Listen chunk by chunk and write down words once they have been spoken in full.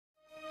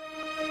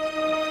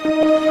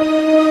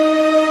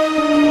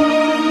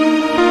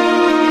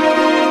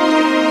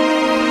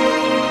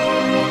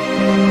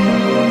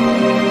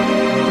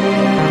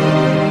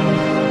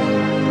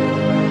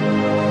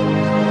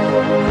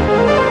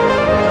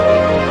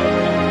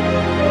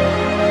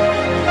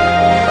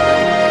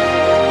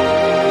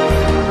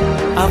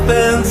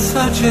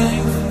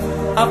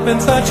I've been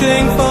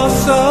searching for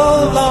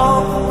so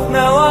long.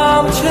 Now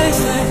I'm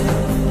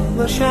chasing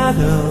the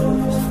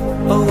shadows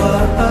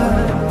away.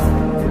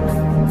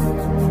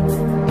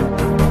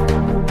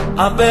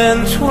 I've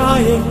been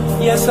trying,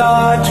 yes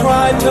I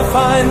tried to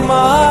find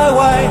my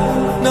way.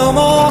 No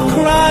more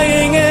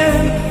crying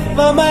in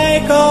the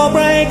make or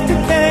break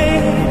decay.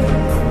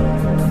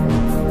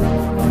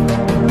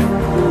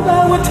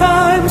 There were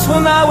times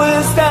when I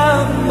was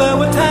down, there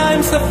were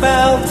times I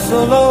felt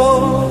so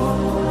low.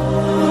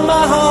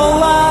 My whole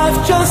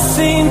life just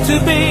seemed to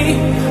be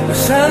a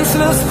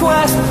senseless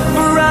quest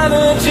for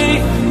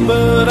energy.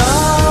 But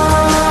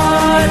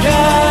I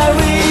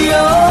carry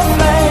your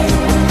flame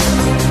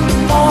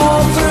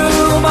all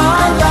through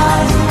my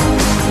life.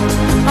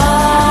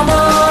 I'm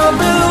a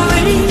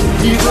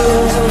believer.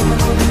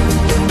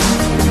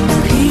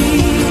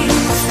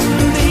 Peace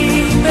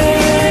deep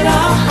in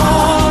our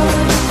hearts.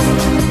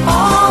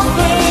 All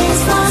things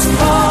must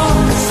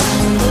pass.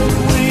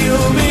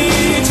 We'll be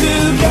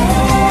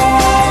together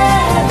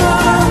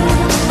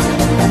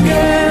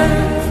again.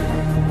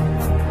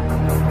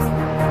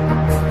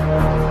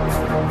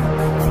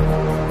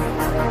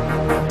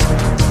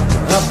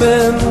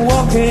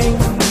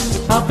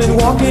 I've been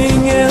walking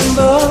in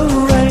the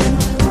rain,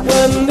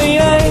 when the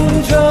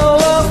angel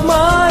of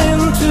my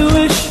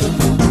intuition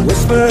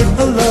whispered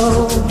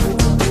hello.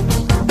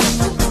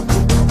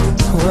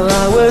 Well,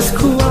 I was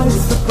quite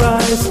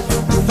surprised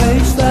to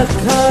face that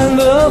kind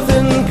of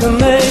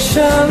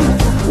incarnation.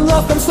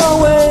 Love comes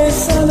always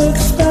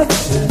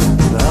unexpected.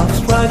 Love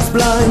strikes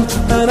blind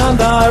and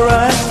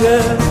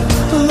undirected.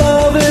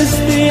 Love is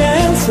the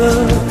answer.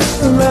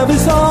 Love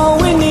is all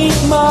we need,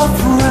 my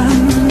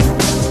friend.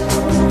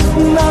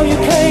 Now you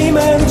came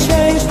and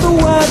changed the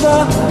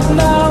weather.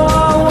 Now